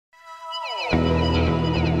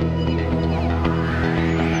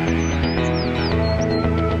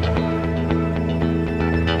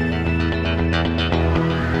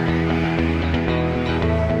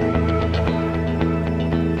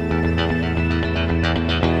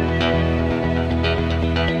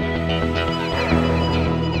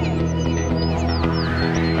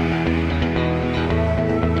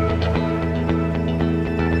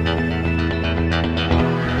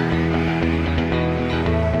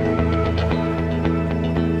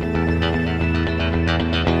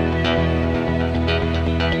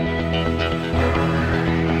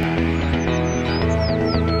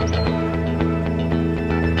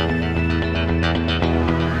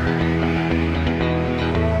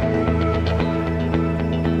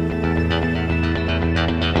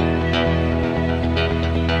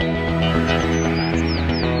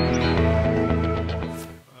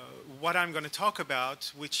to talk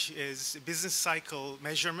about, which is business cycle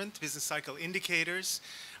measurement, business cycle indicators,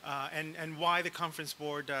 and why the Conference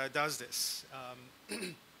Board does this.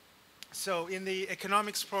 So in the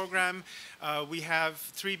economics program, we have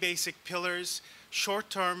three basic pillars.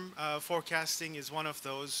 Short-term forecasting is one of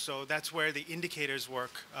those, so that's where the indicators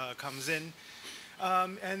work comes in.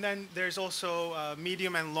 And then there's also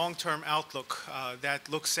medium and long-term outlook that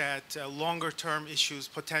looks at longer-term issues,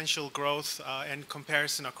 potential growth, and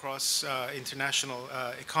comparison across international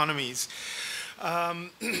economies.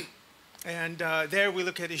 And there we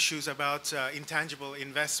look at issues about intangible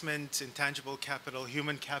investment, intangible capital,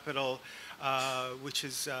 human capital,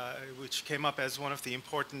 which came up as one of the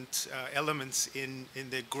important elements in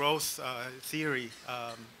the growth theory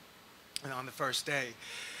on the first day.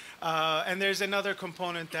 And there's another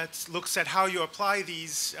component that looks at how you apply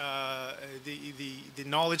these, the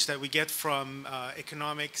knowledge that we get from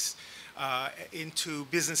economics into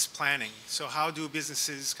business planning. So how do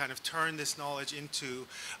businesses kind of turn this knowledge into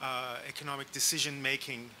economic decision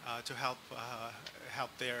making to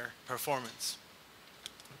help their performance?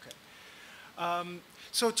 Okay.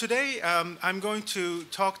 So today I'm going to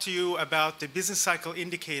talk to you about the business cycle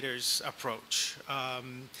indicators approach.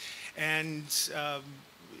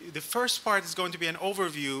 The first part is going to be an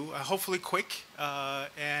overview, hopefully quick,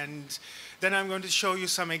 and then I'm going to show you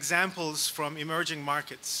some examples from emerging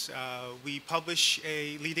markets. We publish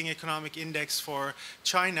a leading economic index for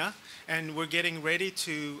China, and we're getting ready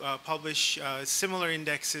to publish similar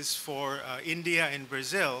indexes for India and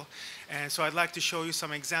Brazil. And so I'd like to show you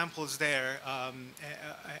some examples there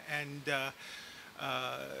and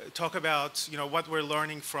talk about what we're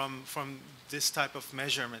learning from this type of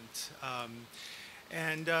measurement.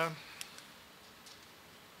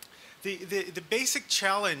 The basic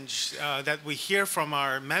challenge that we hear from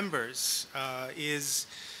our members is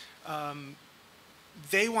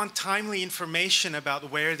they want timely information about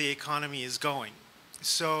where the economy is going.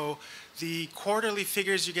 So the quarterly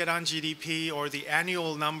figures you get on GDP or the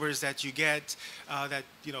annual numbers that you get that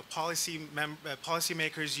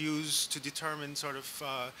policymakers use to determine sort of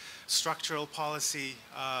structural policy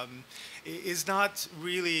is not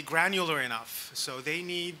really granular enough. So they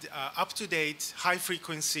need up-to-date,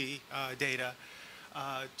 high-frequency data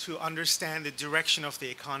to understand the direction of the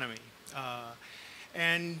economy.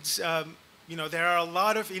 There are a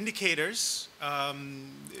lot of indicators.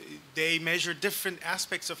 They measure different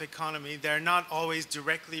aspects of economy. They're not always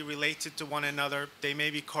directly related to one another. They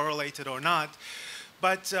may be correlated or not.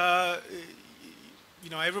 But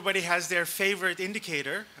everybody has their favorite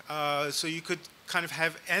indicator. So you could kind of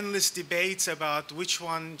have endless debates about which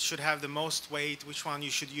one should have the most weight, which one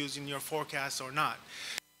you should use in your forecast or not.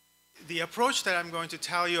 The approach that I'm going to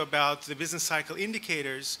tell you about, the business cycle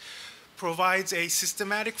indicators, provides a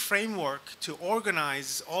systematic framework to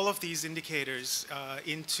organize all of these indicators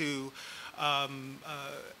into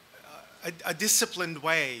a disciplined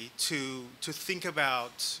way to think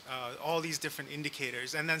about all these different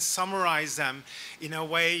indicators and then summarize them in a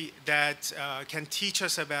way that can teach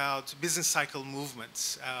us about business cycle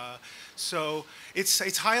movements. So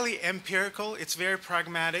it's highly empirical, it's very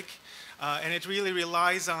pragmatic, and it really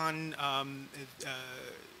relies on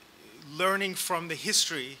learning from the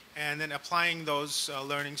history and then applying those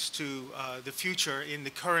learnings to the future in the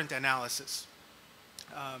current analysis.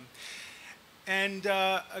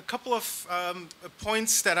 A couple of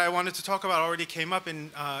points that I wanted to talk about already came up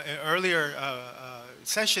in earlier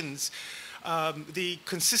sessions. The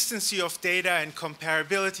consistency of data and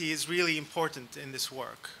comparability is really important in this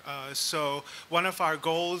work. So one of our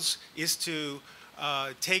goals is to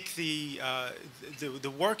take the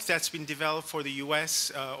work that's been developed for the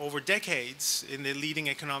US over decades in the leading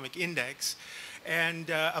economic index and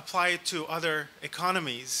apply it to other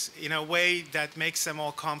economies in a way that makes them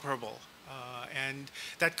all comparable. And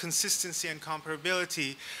that consistency and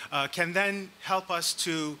comparability can then help us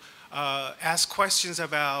to ask questions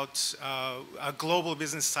about a global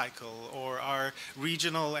business cycle or our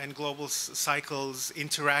regional and global cycles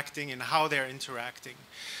interacting and how they're interacting.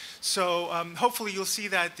 So hopefully you'll see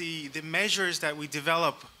that the measures that we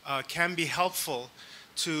develop can be helpful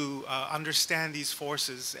to understand these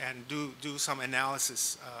forces and do some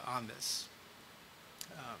analysis on this.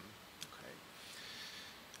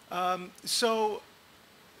 So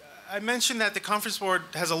I mentioned that the Conference Board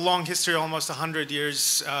has a long history, almost 100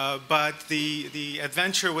 years, but the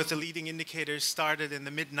adventure with the leading indicators started in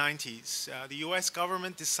the mid-90s. The US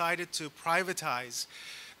government decided to privatize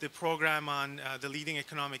the program on the leading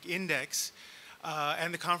economic index,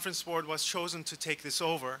 and the Conference Board was chosen to take this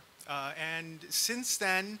over. And since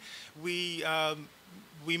then, we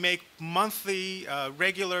we make monthly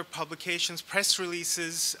regular publications, press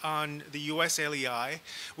releases on the US LEI.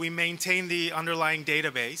 We maintain the underlying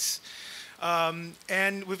database.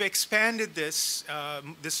 And we've expanded this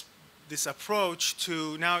approach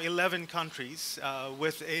to now 11 countries,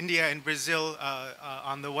 with India and Brazil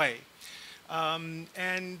on the way.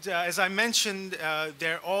 As I mentioned,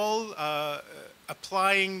 they're all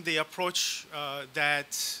applying the approach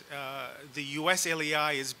that the US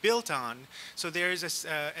LEI is built on. So there is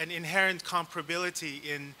an inherent comparability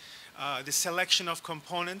in the selection of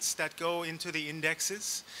components that go into the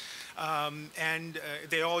indexes.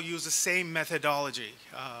 They all use the same methodology.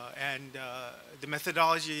 The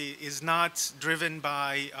methodology is not driven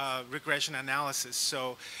by regression analysis,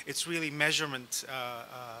 so it's really measurement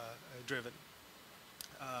driven.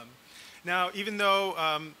 Now, even though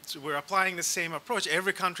we're applying the same approach,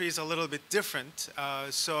 every country is a little bit different.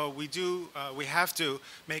 So we have to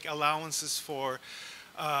make allowances for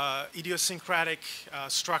idiosyncratic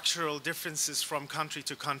structural differences from country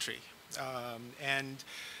to country.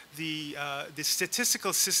 The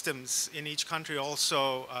statistical systems in each country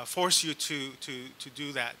also force you to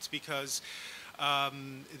do that, because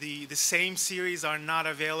the same series are not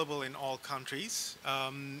available in all countries.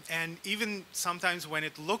 And even sometimes when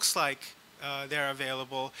it looks like they're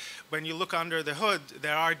available, when you look under the hood,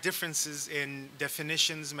 there are differences in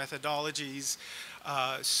definitions, methodologies.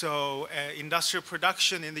 Industrial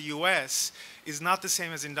production in the US is not the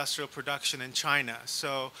same as industrial production in China.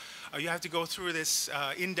 So you have to go through this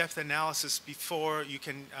in-depth analysis before you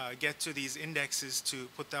can get to these indexes to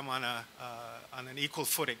put them on an equal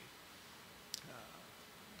footing.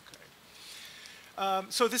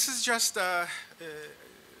 So this is just a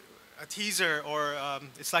teaser, or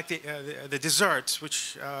it's like the dessert,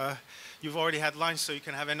 which you've already had lunch, so you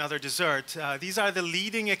can have another dessert. These are the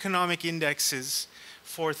leading economic indexes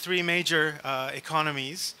for 3 major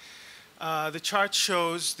economies. The chart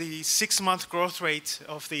shows the 6-month growth rate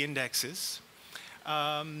of the indexes.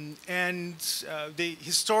 The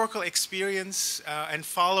historical experience and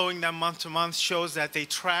following them month to month shows that they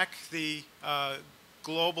track the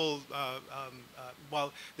global,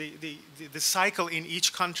 the cycle in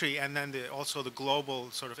each country, and then also the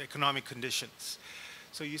global sort of economic conditions.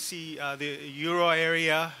 So you see the Euro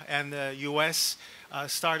area and the US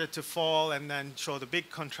started to fall and then show the big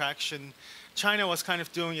contraction. China was kind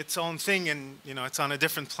of doing its own thing, and it's on a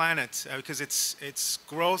different planet because its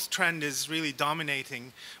growth trend is really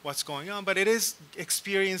dominating what's going on, but it is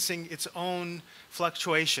experiencing its own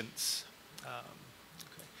fluctuations.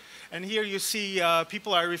 And here you see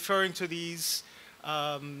people are referring to these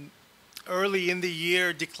early in the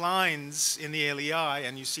year declines in the LEI,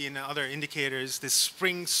 and you see in other indicators the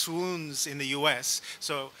spring swoons in the US.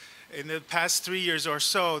 So in the past 3 years or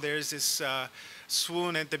so, there's this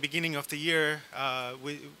swoon at the beginning of the year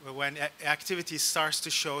when activity starts to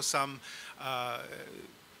show some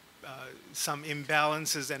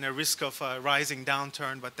imbalances and a risk of a rising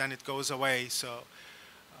downturn, but then it goes away. So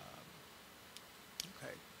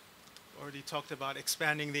already talked about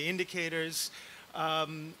expanding the indicators.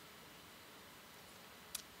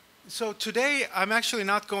 So today, I'm actually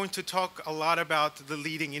not going to talk a lot about the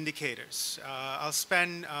leading indicators. I'll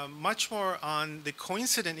spend much more on the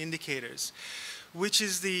coincident indicators, which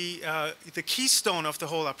is the keystone of the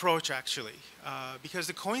whole approach, actually. Because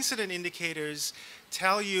the coincident indicators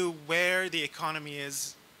tell you where the economy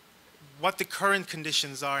is, what the current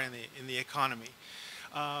conditions are in the economy.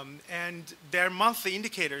 And they're monthly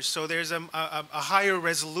indicators, so there's a higher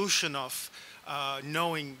resolution of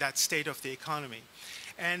knowing that state of the economy.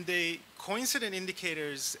 And the coincident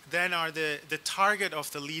indicators then are the target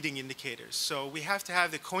of the leading indicators. So we have to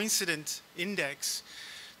have the coincident index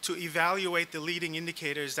to evaluate the leading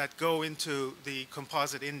indicators that go into the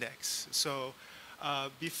composite index. So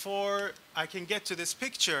before I can get to this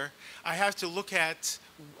picture, I have to look at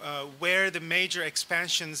where the major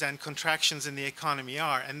expansions and contractions in the economy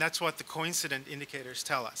are, and that's what the coincident indicators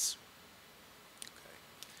tell us.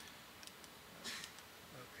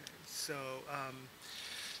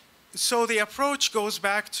 So the approach goes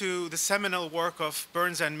back to the seminal work of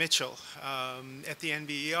Burns and Mitchell at the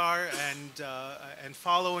NBER, and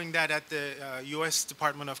following that at the US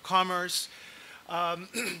Department of Commerce.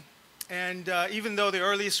 Even though the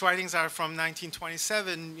earliest writings are from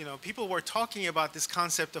 1927, people were talking about this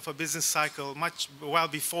concept of a business cycle well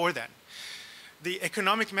before then. The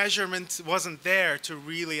economic measurement wasn't there to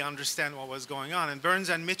really understand what was going on, and Burns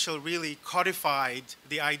and Mitchell really codified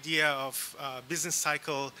the idea of business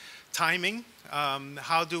cycle timing.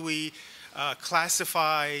 How do we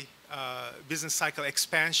classify business cycle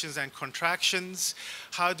expansions and contractions?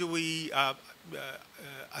 How do we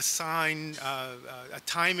assign a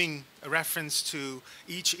timing reference to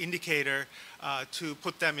each indicator to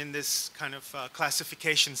put them in this kind of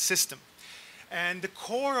classification system? And the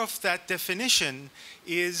core of that definition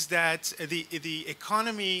is that the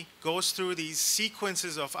economy goes through these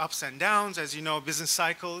sequences of ups and downs, as you know, business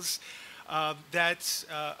cycles, that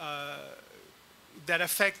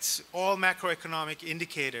affects all macroeconomic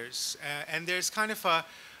indicators. And there's kind of a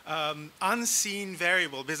unseen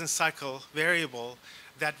variable, business cycle variable,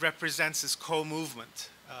 that represents this co-movement.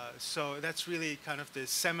 So that's really kind of the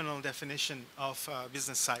seminal definition of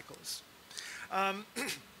business cycles.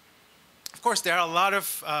 Of course, there are a lot of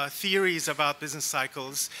theories about business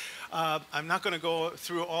cycles. I'm not going to go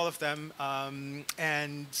through all of them.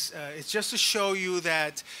 And it's just to show you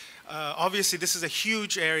that obviously this is a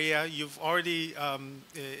huge area. You've already,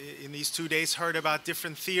 in these 2 days, heard about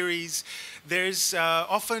different theories. There's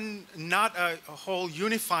often not a whole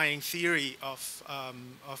unifying theory of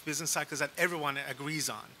business cycles that everyone agrees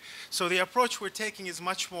on. So the approach we're taking is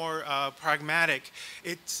much more pragmatic.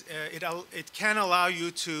 It can allow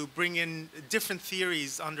you to bring in different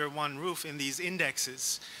theories under one roof in these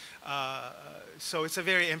indexes. So it's a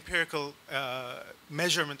very empirical,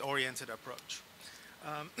 measurement-oriented approach.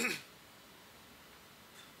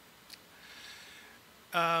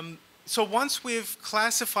 So once we've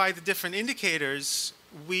classified the different indicators,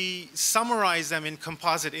 we summarize them in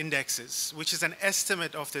composite indexes, which is an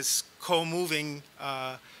estimate of this co-movement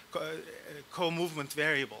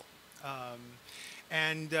variable.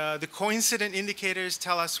 The coincident indicators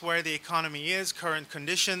tell us where the economy is, current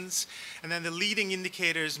conditions, and then the leading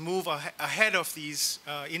indicators move ahead of these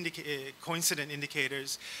coincident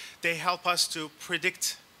indicators. They help us to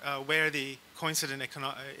predict where the coincident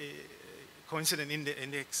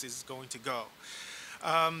index is going to go.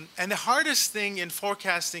 And the hardest thing in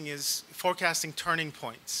forecasting is forecasting turning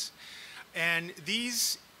points. And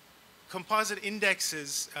these composite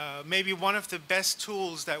indexes may be one of the best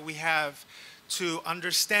tools that we have to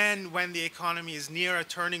understand when the economy is near a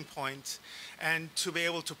turning point and to be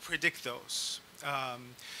able to predict those.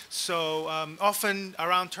 Often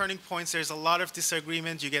around turning points, there's a lot of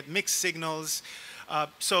disagreement. You get mixed signals.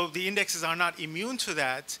 So the indexes are not immune to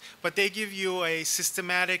that, but they give you a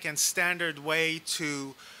systematic and standard way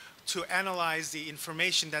to analyze the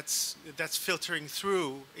information that's filtering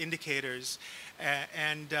through indicators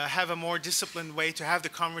and have a more disciplined way to have the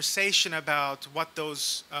conversation about what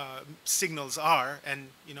those signals are and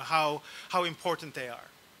how important they are.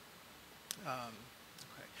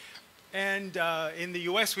 And in the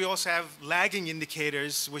US, we also have lagging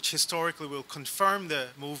indicators, which historically will confirm the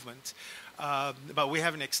movement. But we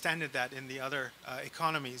haven't extended that in the other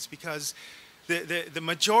economies because the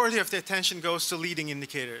majority of the attention goes to leading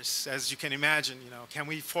indicators, as you can imagine. Can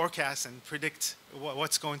we forecast and predict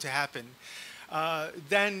what's going to happen?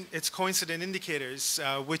 Then it's coincident indicators,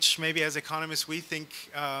 which maybe as economists we think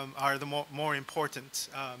are the more important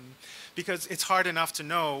because it's hard enough to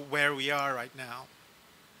know where we are right now.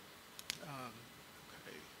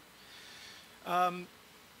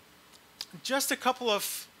 Just a couple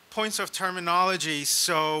of points of terminology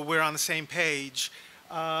so we're on the same page.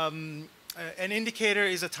 An indicator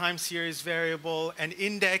is a time series variable. An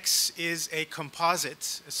index is a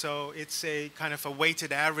composite, so it's a kind of a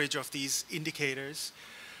weighted average of these indicators.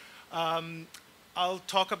 I'll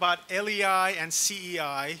talk about LEI and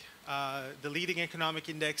CEI, the leading economic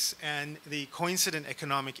index and the coincident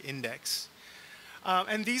economic index.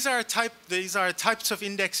 And these are types of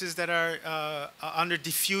indexes that are under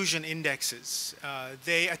diffusion indexes.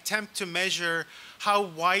 They attempt to measure how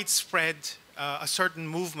widespread a certain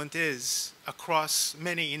movement is across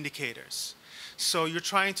many indicators. So you're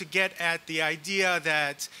trying to get at the idea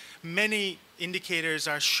that many indicators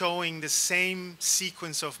are showing the same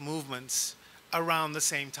sequence of movements around the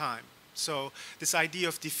same time. So this idea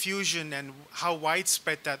of diffusion and how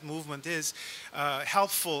widespread that movement is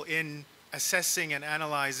helpful in assessing and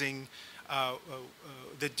analyzing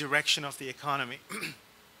the direction of the economy.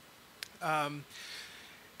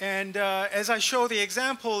 As I show the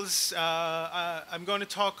examples, I'm going to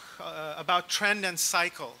talk about trend and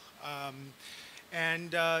cycle.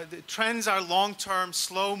 The trends are long-term,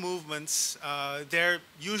 slow movements. They're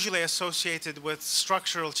usually associated with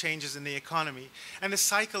structural changes in the economy. And the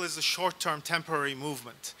cycle is a short-term, temporary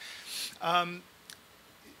movement.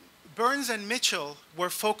 Burns and Mitchell were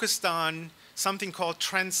focused on something called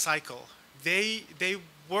trend cycle. They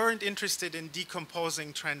weren't interested in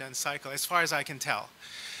decomposing trend and cycle, as far as I can tell.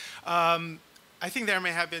 I think there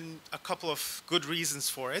may have been a couple of good reasons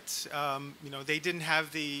for it. They didn't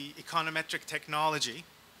have the econometric technology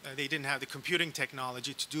They didn't have the computing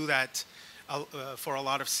technology to do that for a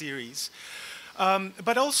lot of series.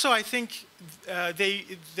 But also, I think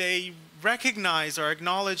they recognize or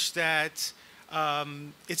acknowledge that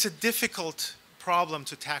it's a difficult problem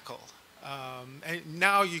to tackle. And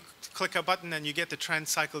now you click a button and you get the trend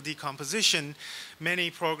cycle decomposition. Many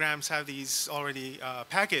programs have these already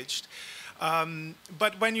packaged.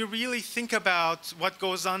 But when you really think about what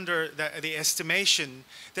goes under the estimation,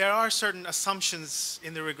 there are certain assumptions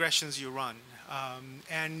in the regressions you run.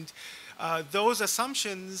 Those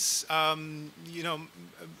assumptions, you know,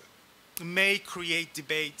 may create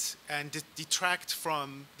debate and detract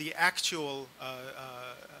from the actual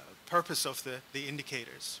purpose of the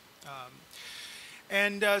indicators.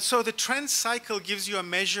 So the trend cycle gives you a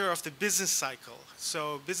measure of the business cycle.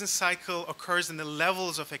 So business cycle occurs in the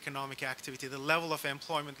levels of economic activity, the level of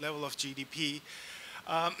employment, level of GDP.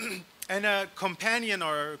 And a companion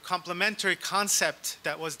or complementary concept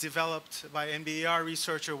that was developed by NBER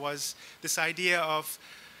researcher was this idea of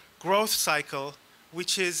growth cycle,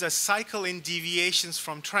 which is a cycle in deviations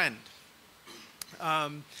from trend. I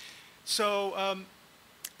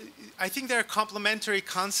think they're complementary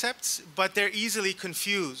concepts, but they're easily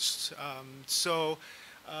confused.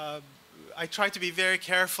 I try to be very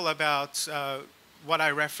careful about what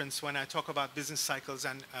I reference when I talk about business cycles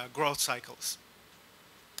and growth cycles.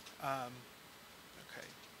 Okay.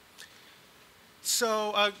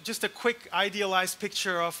 So just a quick idealized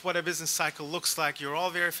picture of what a business cycle looks like. You're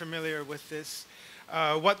all very familiar with this.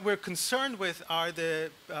 What we're concerned with are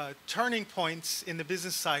the turning points in the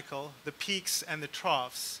business cycle, the peaks and the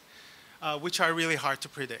troughs, which are really hard to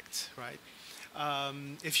predict, right?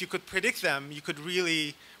 If you could predict them, you could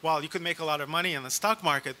really, well, you could make a lot of money in the stock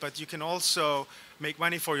market, but you can also make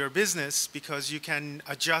money for your business because you can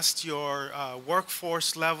adjust your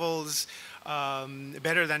workforce levels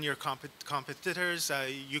better than your competitors.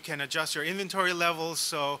 You can adjust your inventory levels,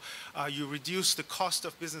 so you reduce the cost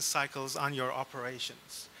of business cycles on your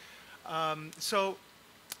operations. So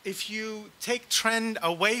if you take trend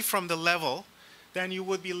away from the level, then you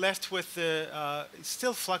would be left with the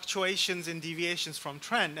still fluctuations and deviations from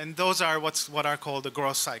trend, and those are what are called the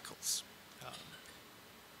growth cycles.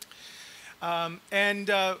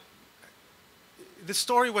 The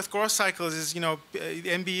story with growth cycles is, you know, the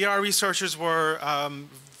NBER researchers were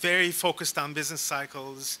very focused on business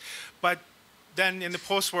cycles, but then in the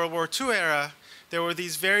post-World War II era, there were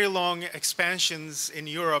these very long expansions in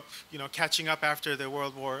Europe, you know, catching up after the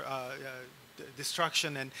World War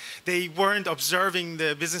destruction, and they weren't observing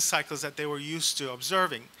the business cycles that they were used to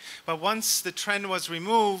observing. But once the trend was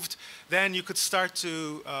removed, then you could start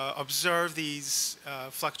to observe these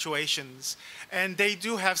fluctuations, and they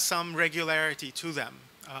do have some regularity to them.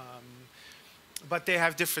 But they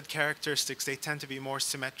have different characteristics. They tend to be more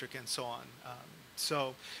symmetric and so on.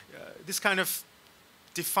 This kind of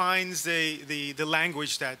defines the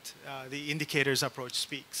language that the indicators approach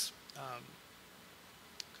speaks.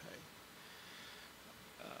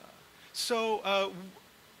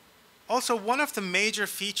 Also, one of the major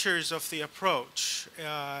features of the approach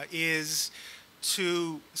is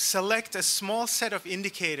to select a small set of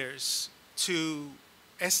indicators to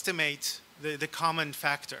estimate the common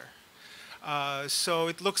factor. So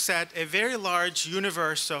it looks at a very large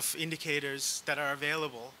universe of indicators that are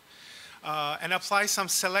available and applies some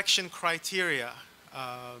selection criteria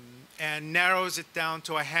and narrows it down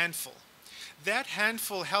to a handful. That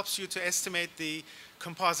handful helps you to estimate the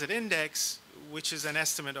composite index, which is an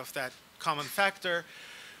estimate of that common factor,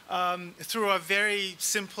 through a very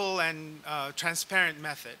simple and transparent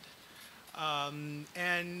method.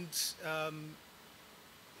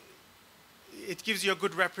 It gives you a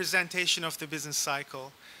good representation of the business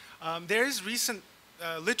cycle. There is recent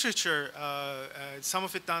literature, some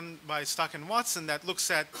of it done by Stock and Watson, that looks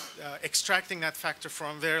at extracting that factor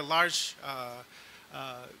from very large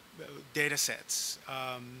data sets.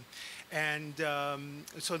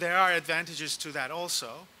 So there are advantages to that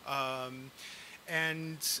also.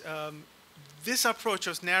 This approach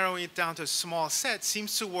of narrowing it down to a small set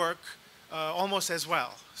seems to work almost as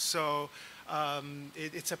well. So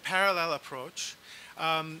it's a parallel approach.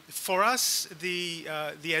 For us, the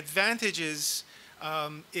advantage is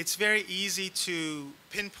it's very easy to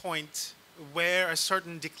pinpoint where a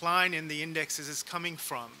certain decline in the indexes is coming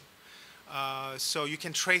from. So you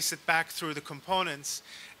can trace it back through the components,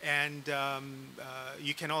 and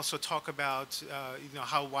you can also talk about you know,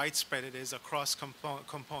 how widespread it is across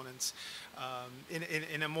components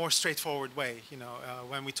in a more straightforward way, you know,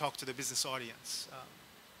 when we talk to the business audience.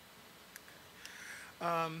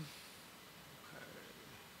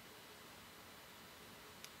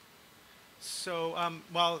 So,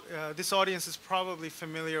 this audience is probably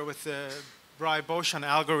familiar with the Bry-Beauchamp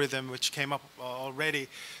algorithm, which came up already.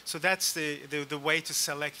 So that's the way to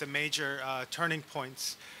select the major turning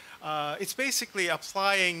points. It's basically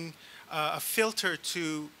applying a filter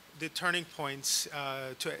to the turning points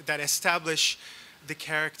that establish the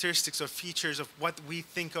characteristics or features of what we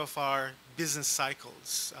think of our business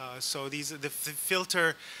cycles. So the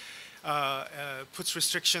filter puts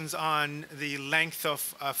restrictions on the length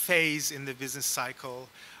of a phase in the business cycle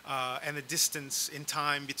and the distance in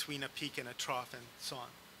time between a peak and a trough and so on.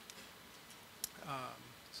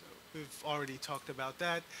 So we've already talked about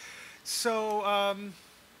that. So,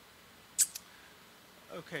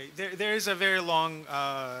 okay, there is a very long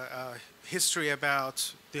history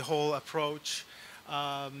about the whole approach.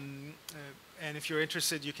 And if you're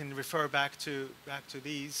interested, you can refer back to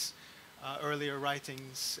these earlier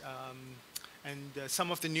writings. And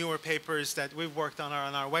some of the newer papers that we've worked on are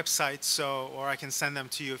on our website, or I can send them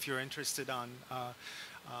to you if you're interested on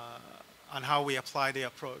how we apply the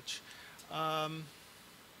approach.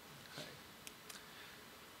 Okay.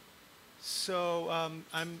 So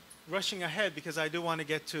I'm rushing ahead because I do want to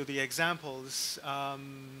get to the examples. I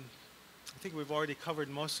think we've already covered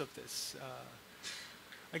most of this.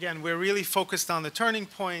 Again, we're really focused on the turning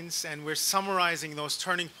points, and we're summarizing those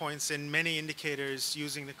turning points in many indicators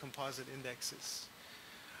using the composite indexes.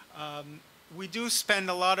 We do spend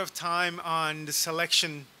a lot of time on the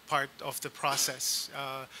selection part of the process,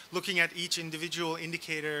 looking at each individual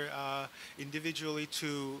indicator individually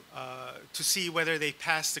to see whether they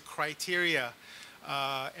pass the criteria.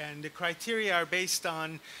 And the criteria are based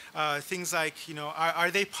on things like,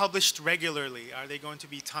 are they published regularly? Are they going to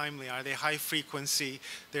be timely? Are they high frequency?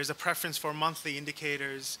 There's a preference for monthly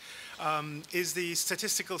indicators. Is the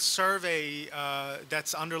statistical survey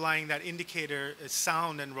that's underlying that indicator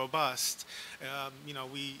sound and robust?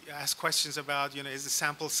 We ask questions about, is the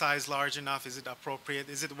sample size large enough? Is it appropriate?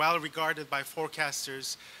 Is it well regarded by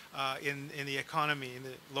forecasters in the economy, in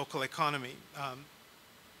the local economy?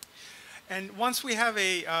 And once we have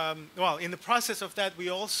in the process of that, we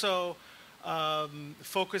also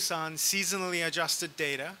focus on seasonally adjusted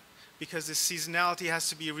data, because the seasonality has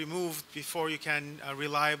to be removed before you can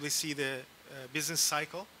reliably see the business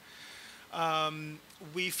cycle.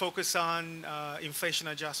 We focus on inflation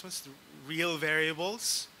adjustments, real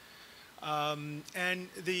variables. And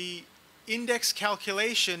the index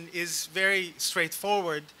calculation is very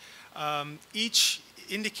straightforward. Each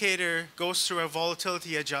indicator goes through a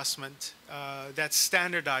volatility adjustment that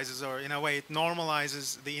standardizes, or in a way it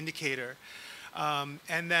normalizes the indicator.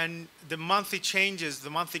 And then the monthly changes, the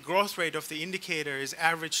monthly growth rate of the indicator is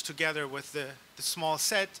averaged together with the small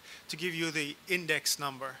set to give you the index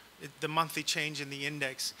number, the monthly change in the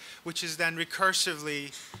index, which is then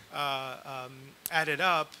recursively added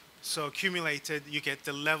up. So accumulated, you get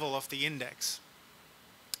the level of the index.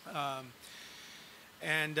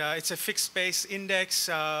 And it's a fixed base index.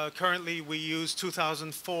 Currently, we use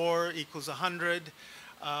 2004 equals 100.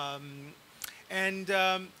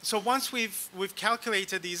 So once we've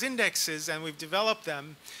calculated these indexes and we've developed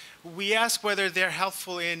them, we ask whether they're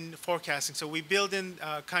helpful in forecasting. So we build in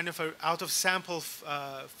kind of an out-of-sample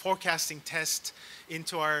forecasting test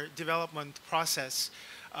into our development process.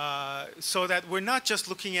 So that we're not just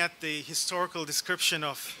looking at the historical description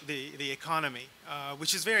of the economy,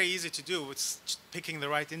 which is very easy to do. It's picking the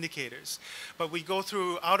right indicators. But we go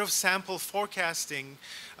through out-of-sample forecasting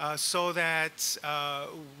so that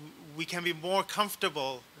we can be more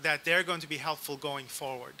comfortable that they're going to be helpful going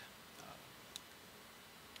forward.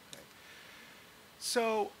 Okay.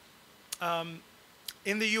 So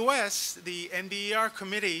in the US, the NBER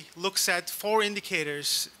committee looks at 4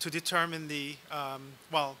 indicators to determine the,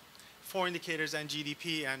 4 indicators and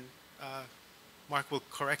GDP, and Mark will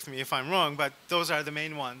correct me if I'm wrong, but those are the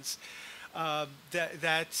main ones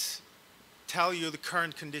that tell you the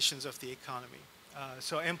current conditions of the economy.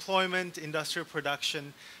 So employment, industrial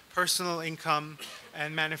production, personal income,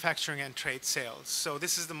 and manufacturing and trade sales. So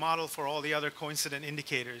this is the model for all the other coincident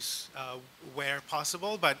indicators where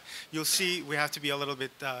possible, but you'll see we have to be a little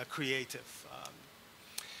bit creative.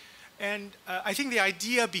 And I think the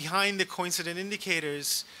idea behind the coincident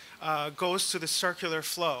indicators goes to the circular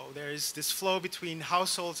flow. There's this flow between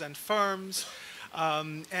households and firms,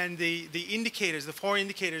 and the indicators, the 4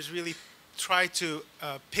 indicators really try to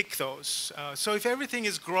pick those. So if everything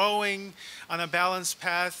is growing on a balanced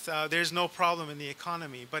path, there's no problem in the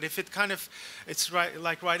economy. But if it's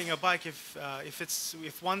like riding a bike.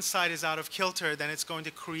 If one side is out of kilter, then it's going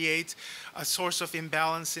to create a source of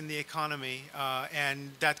imbalance in the economy,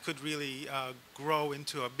 and that could really grow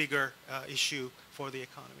into a bigger issue for the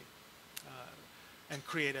economy. and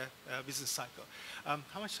create a business cycle.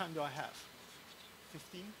 How much time do I have?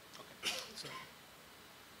 15?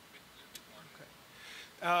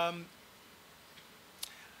 Okay.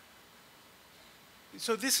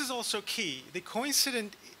 So this is also key. The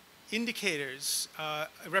coincident indicators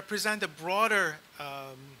represent a broader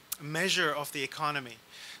measure of the economy.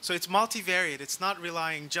 So it's multivariate. It's not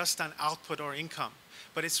relying just on output or income,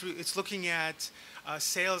 but it's looking at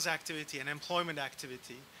sales activity and employment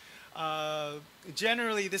activity.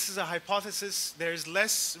 Generally, this is a hypothesis. There's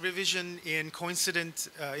less revision in the coincident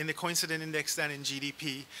index than in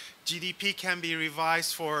GDP. GDP can be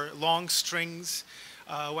revised for long strings.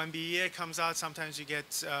 When BEA comes out, sometimes you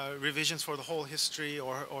get revisions for the whole history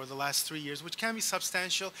or the last 3 years, which can be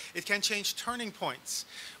substantial. It can change turning points.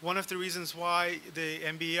 One of the reasons why the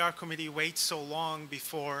MBER committee waits so long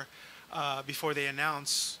before they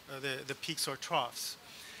announce the peaks or troughs.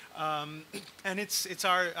 And it's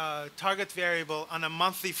our target variable on a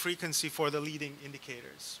monthly frequency for the leading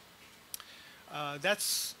indicators.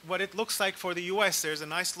 That's what it looks like for the US. There's a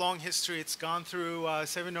nice long history. It's gone through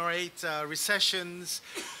 7 or 8 recessions.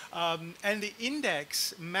 And the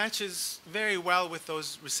index matches very well with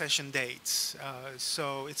those recession dates.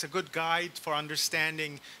 So it's a good guide for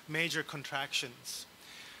understanding major contractions.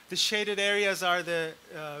 The shaded areas are the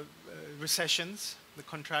recessions, the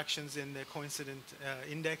contractions in the coincident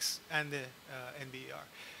index and the NBER.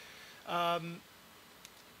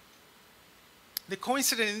 The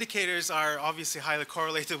coincident indicators are obviously highly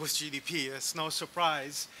correlated with GDP. It's no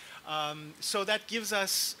surprise. So that gives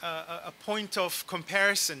us a point of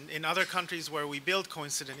comparison in other countries where we build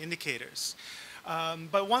coincident indicators.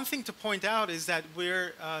 But one thing to point out is that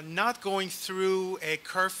we're not going through a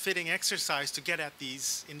curve-fitting exercise to get at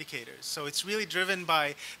these indicators. So it's really driven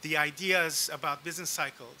by the ideas about business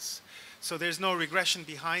cycles. So there's no regression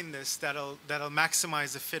behind this that'll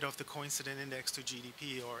maximize the fit of the coincident index to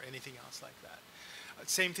GDP or anything else like that.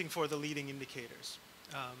 Same thing for the leading indicators.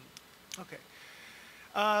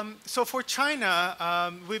 So for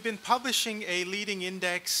China, we've been publishing a leading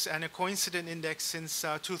index and a coincident index since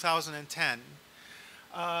 2010.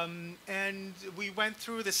 And we went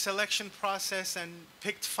through the selection process and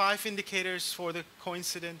picked 5 indicators for the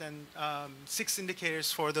coincident and 6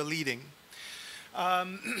 indicators for the leading.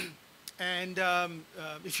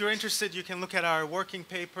 If you're interested, you can look at our working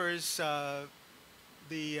papers.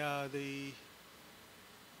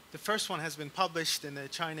 The first one has been published in the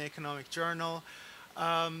China Economic Journal.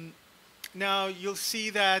 Now you'll see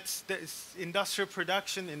that the industrial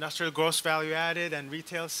production, industrial gross value added, and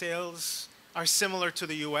retail sales are similar to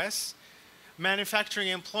the US. Manufacturing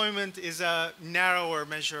employment is a narrower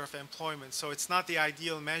measure of employment, so it's not the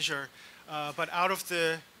ideal measure. But out of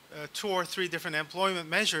the 2 or 3 different employment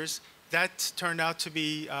measures, that turned out to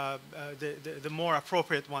be the more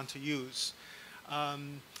appropriate one to use.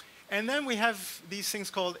 And then we have these things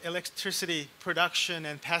called electricity production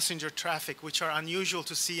and passenger traffic, which are unusual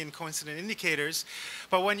to see in coincident indicators.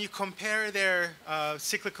 But when you compare their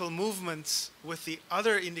cyclical movements with the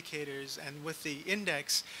other indicators and with the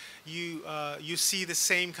index, you see the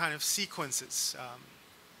same kind of sequences.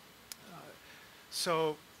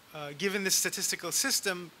 Given the statistical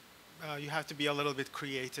system, you have to be a little bit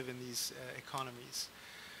creative in these economies.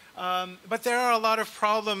 But there are a lot of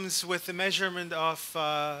problems with the measurement of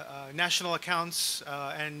national accounts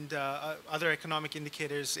and other economic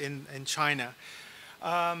indicators in China.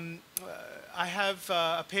 I have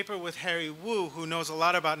a paper with Harry Wu, who knows a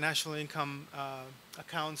lot about national income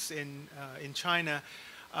accounts in China,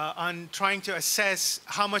 on trying to assess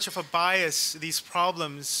how much of a bias these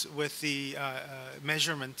problems with the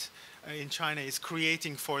measurement in China is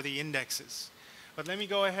creating for the indexes. But let me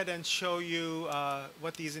go ahead and show you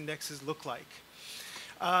what these indexes look like.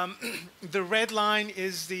 The red line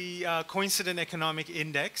is the coincident economic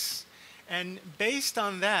index. And based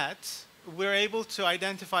on that, we're able to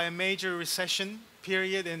identify a major recession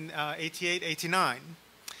period in 88, 89.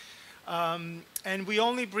 And we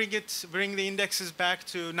only bring the indexes back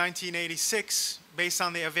to 1986 based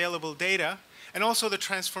on the available data, and also the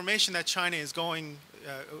transformation that China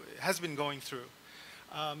has been going through.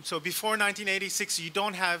 So before 1986, you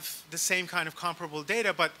don't have the same kind of comparable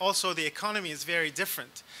data, but also the economy is very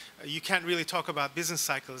different. You can't really talk about business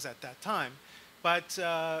cycles at that time. But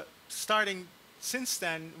starting since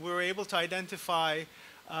then, we were able to identify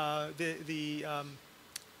the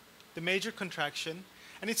major contraction.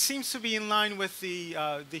 And it seems to be in line with the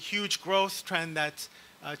huge growth trend that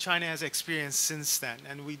China has experienced since then.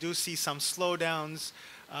 And we do see some slowdowns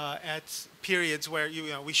at periods where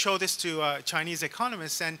we show this to Chinese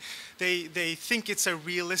economists, and they think it's a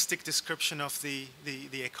realistic description of the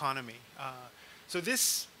economy. So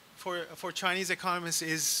this for Chinese economists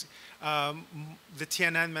is the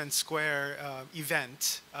Tiananmen Square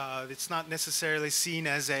event. It's not necessarily seen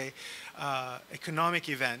as a economic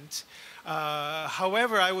event.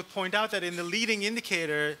 However, I would point out that in the leading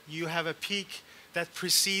indicator, you have a peak that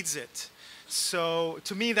precedes it. So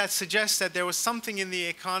to me, that suggests that there was something in the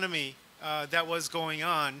economy that was going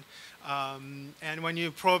on. And when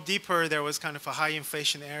you probe deeper, there was kind of a high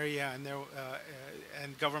inflation area,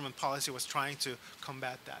 and government policy was trying to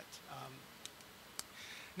combat that.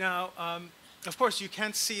 Now, of course, you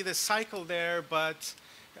can't see the cycle there, but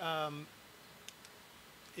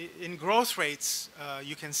in growth rates,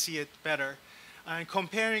 you can see it better. And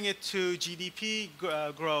comparing it to GDP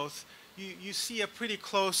growth, you see a pretty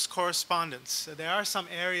close correspondence. There are some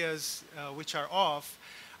areas which are off,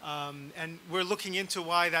 and we're looking into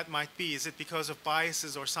why that might be. Is it because of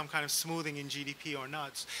biases or some kind of smoothing in GDP or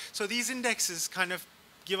not? So these indexes kind of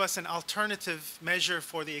give us an alternative measure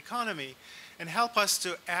for the economy and help us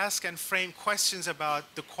to ask and frame questions about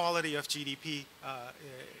the quality of GDP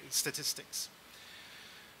statistics.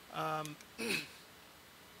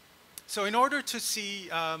 So in order to see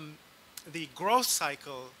the growth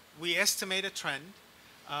cycle, we estimate a trend.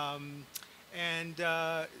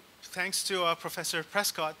 Thanks to Professor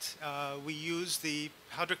Prescott, we use the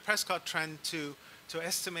Hardwick-Prescott trend to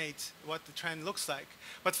estimate what the trend looks like.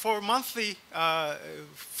 But for monthly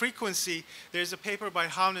frequency, there's a paper by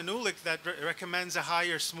Haun and Ulick that recommends a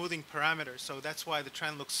higher smoothing parameter. So that's why the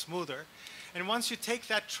trend looks smoother. And once you take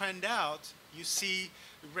that trend out, you see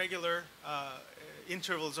regular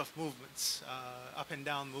intervals of movements, up and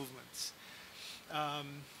down movements.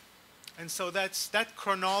 And so that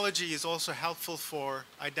chronology is also helpful for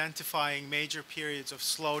identifying major periods of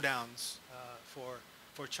slowdowns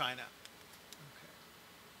for China.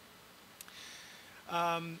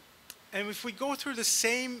 Okay. And if we go through the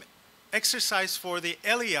same exercise for the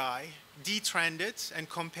LEI, detrended, and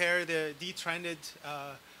compare the detrended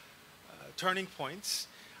turning points,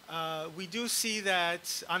 we do see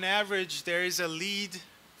that on average there is a lead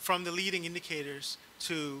from the leading indicators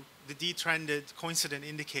to the detrended coincident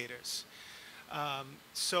indicators.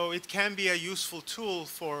 So it can be a useful tool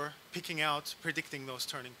for picking out, predicting those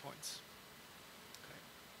turning points. Okay.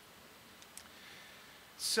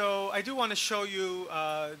 So I do want to show you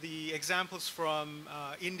the examples from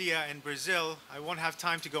India and Brazil. I won't have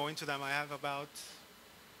time to go into them. I have about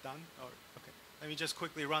done? Or, okay. Let me just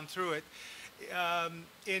quickly run through it.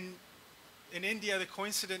 In India, the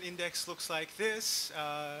coincident index looks like this.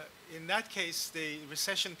 In that case, the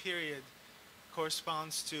recession period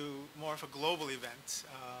corresponds to more of a global event.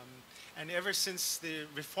 And ever since the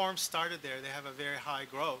reforms started there, they have a very high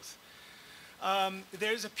growth.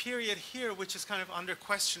 There's a period here which is kind of under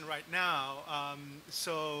question right now.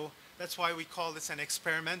 So that's why we call this an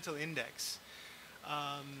experimental index.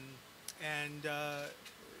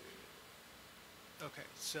 Okay,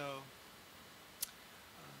 so.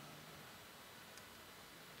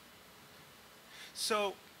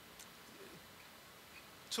 So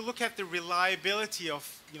to look at the reliability of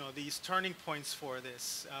these turning points for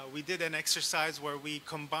this, we did an exercise where we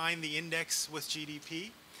combined the index with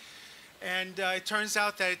GDP. And it turns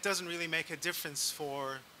out that it doesn't really make a difference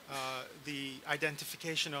for the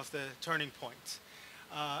identification of the turning point.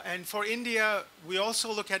 And for India, we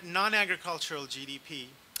also look at non-agricultural GDP.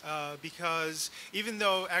 Because even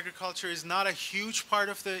though agriculture is not a huge part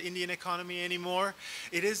of the Indian economy anymore,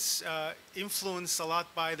 it is influenced a lot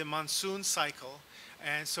by the monsoon cycle.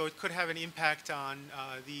 And so it could have an impact on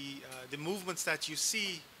the movements that you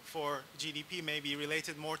see for GDP may be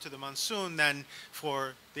related more to the monsoon than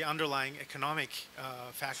for the underlying economic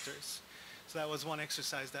factors. So that was one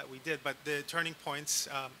exercise that we did. But the turning points,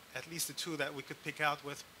 at least the two that we could pick out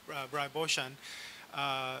with Boshan,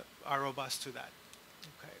 are robust to that.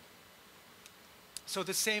 Okay. So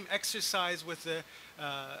the same exercise with the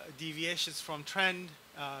deviations from trend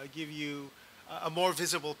give you a more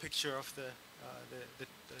visible picture of the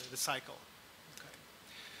cycle. Okay.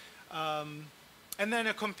 And then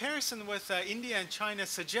a comparison with India and China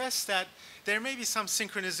suggests that there may be some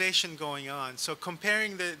synchronization going on. So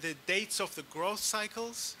comparing the dates of the growth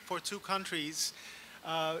cycles for two countries,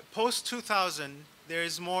 post-2000, there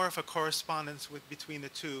is more of a correspondence between the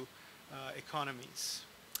two economies.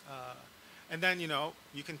 And then,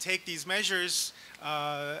 you can take these measures,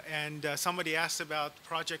 and somebody asked about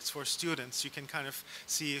projects for students. You can kind of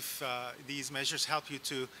see if these measures help you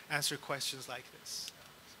to answer questions like this.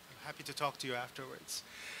 I'm happy to talk to you afterwards.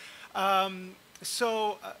 I'll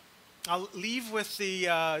leave with the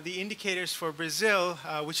indicators for Brazil,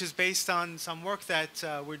 which is based on some work that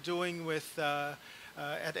we're doing with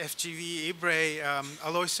at FGV, IBRE,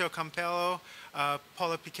 Aloisio Campello,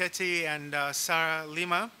 Paula Piketty, and Sarah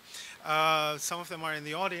Lima. Some of them are in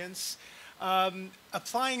the audience.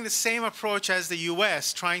 Applying the same approach as the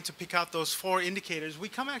US, trying to pick out those 4 indicators, we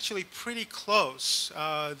come actually pretty close.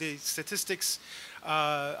 The statistics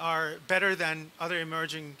are better than other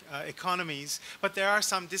emerging economies, but there are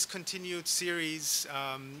some discontinued series,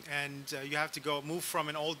 and you have to move from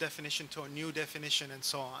an old definition to a new definition and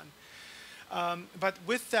so on. But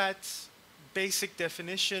with that basic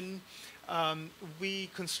definition, we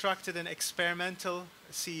constructed an experimental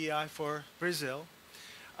CEI for Brazil.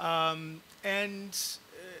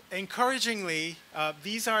 Encouragingly,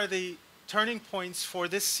 these are the turning points for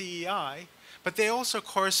this CEI, but they also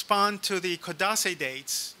correspond to the Codase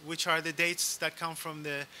dates, which are the dates that come from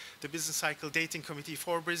the Business Cycle Dating Committee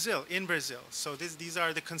for Brazil, in Brazil. So these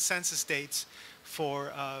are the consensus dates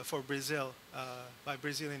for Brazil by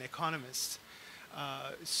Brazilian economists.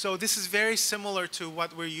 So this is very similar to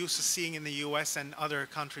what we're used to seeing in the US and other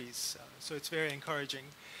countries. So it's very encouraging.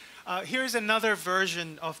 Here's another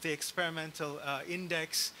version of the experimental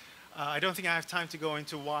index. I don't think I have time to go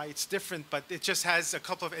into why it's different, but it just has a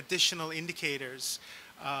couple of additional indicators.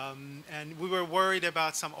 And we were worried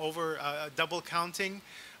about some double counting,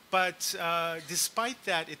 but despite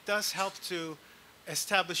that, it does help to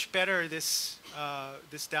establish better this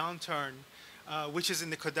downturn, which is in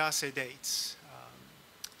the Codase dates.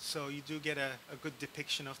 So you do get a good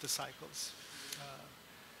depiction of the cycles.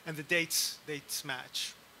 And the dates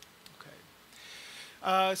match.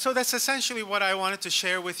 So that's essentially what I wanted to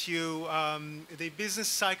share with you. The business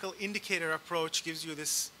cycle indicator approach gives you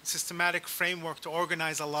this systematic framework to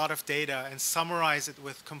organize a lot of data and summarize it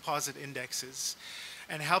with composite indexes,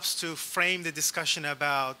 and helps to frame the discussion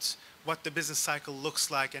about what the business cycle looks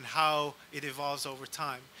like and how it evolves over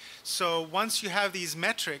time. So once you have these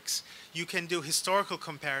metrics, you can do historical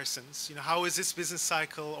comparisons. You know, how is this business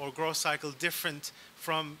cycle or growth cycle different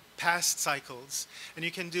from past cycles? And you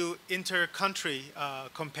can do inter-country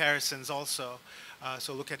comparisons also.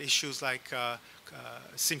 So look at issues like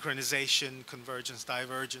synchronization, convergence,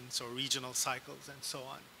 divergence, or regional cycles, and so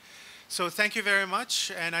on. So thank you very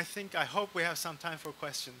much, and I hope we have some time for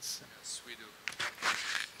questions. Yes, we do.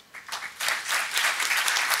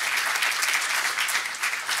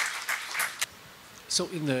 So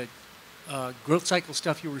in the growth cycle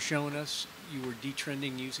stuff you were showing us, you were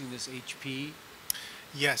detrending using this HP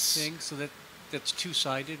Yes. thing. So that's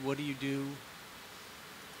two-sided. What do you do?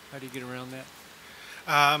 How do you get around that?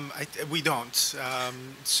 We don't.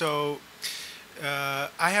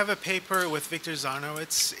 I have a paper with Victor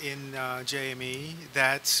Zarnowitz in JME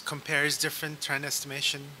that compares different trend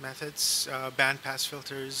estimation methods, bandpass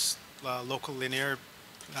filters, local linear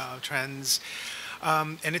trends.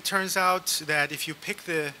 And it turns out that if you pick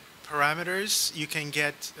the parameters, you can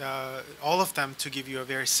get all of them to give you a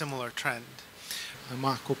very similar trend.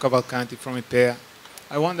 Marco Cavalcanti from IPEA.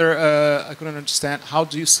 I wonder, I couldn't understand, how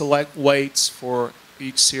do you select weights for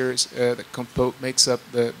each series that makes up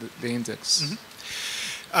the index?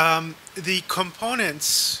 Mm-hmm. The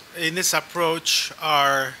components in this approach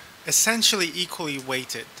are essentially equally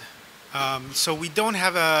weighted. So we don't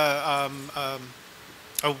have a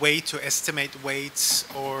way to estimate weights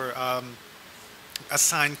or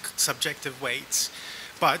assign subjective weights.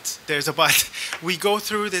 But there's a but. We go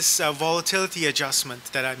through this volatility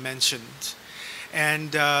adjustment that I mentioned.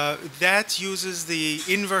 And that uses the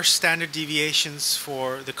inverse standard deviations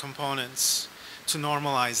for the components to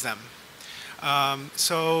normalize them.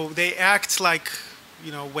 So they act like,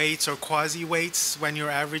 weights or quasi-weights when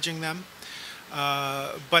you're averaging them.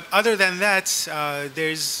 But other than that,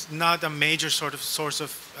 there's not a major sort of source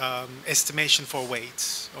of estimation for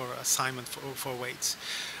weights or assignment for weights.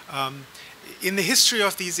 In the history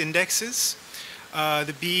of these indexes,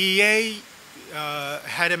 the BEA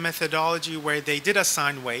had a methodology where they did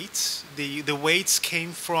assign weights. The weights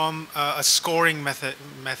came from a scoring method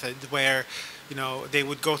where they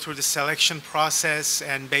would go through the selection process,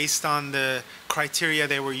 and based on the criteria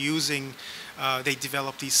they were using, they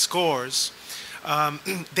developed these scores.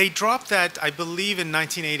 They dropped that, I believe, in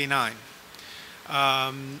 1989.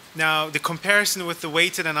 Now, the comparison with the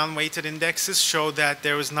weighted and unweighted indexes showed that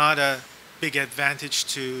there was not a big advantage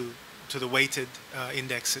to the weighted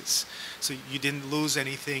indexes. So you didn't lose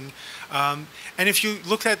anything. And if you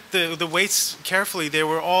look at the weights carefully, they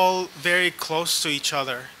were all very close to each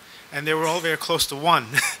other. And they were all very close to 1.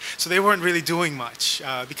 So they weren't really doing much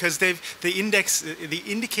because the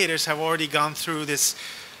indicators have already gone through this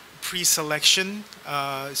pre-selection.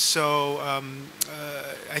 I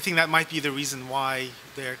think that might be the reason why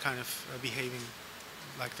they're kind of behaving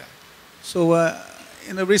like that. So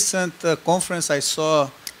in a recent conference, I saw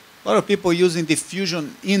a lot of people using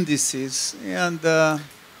diffusion indices, and of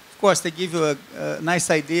course, they give you a nice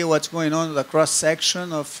idea what's going on with the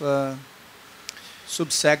cross-section of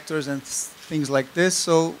subsectors and things like this.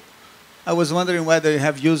 So I was wondering whether you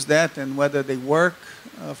have used that and whether they work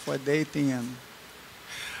for dating. And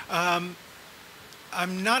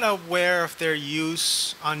I'm not aware of their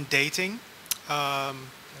use on dating. That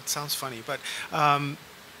sounds funny, but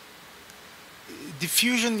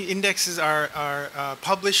diffusion indexes are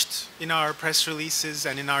published in our press releases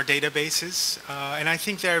and in our databases, and I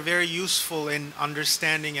think they're very useful in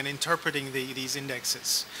understanding and interpreting these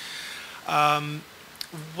indexes.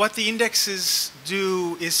 What the indexes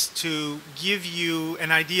do is to give you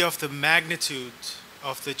an idea of the magnitude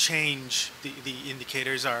of the change the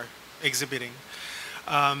indicators are exhibiting.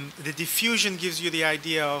 The diffusion gives you the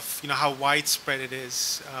idea of how widespread it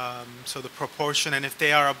is, so the proportion, and if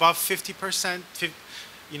they are above 50%,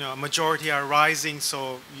 a majority are rising,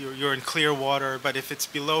 so you're in clear water, but if it's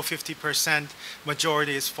below 50%,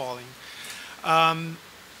 majority is falling.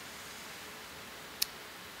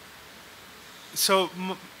 So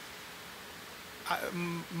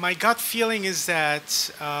my gut feeling is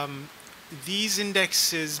that these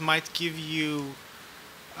indexes might give you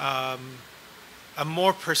a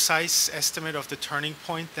more precise estimate of the turning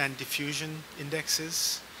point than diffusion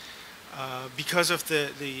indexes because of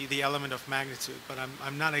the element of magnitude, but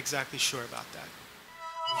I'm not exactly sure about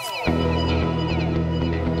that.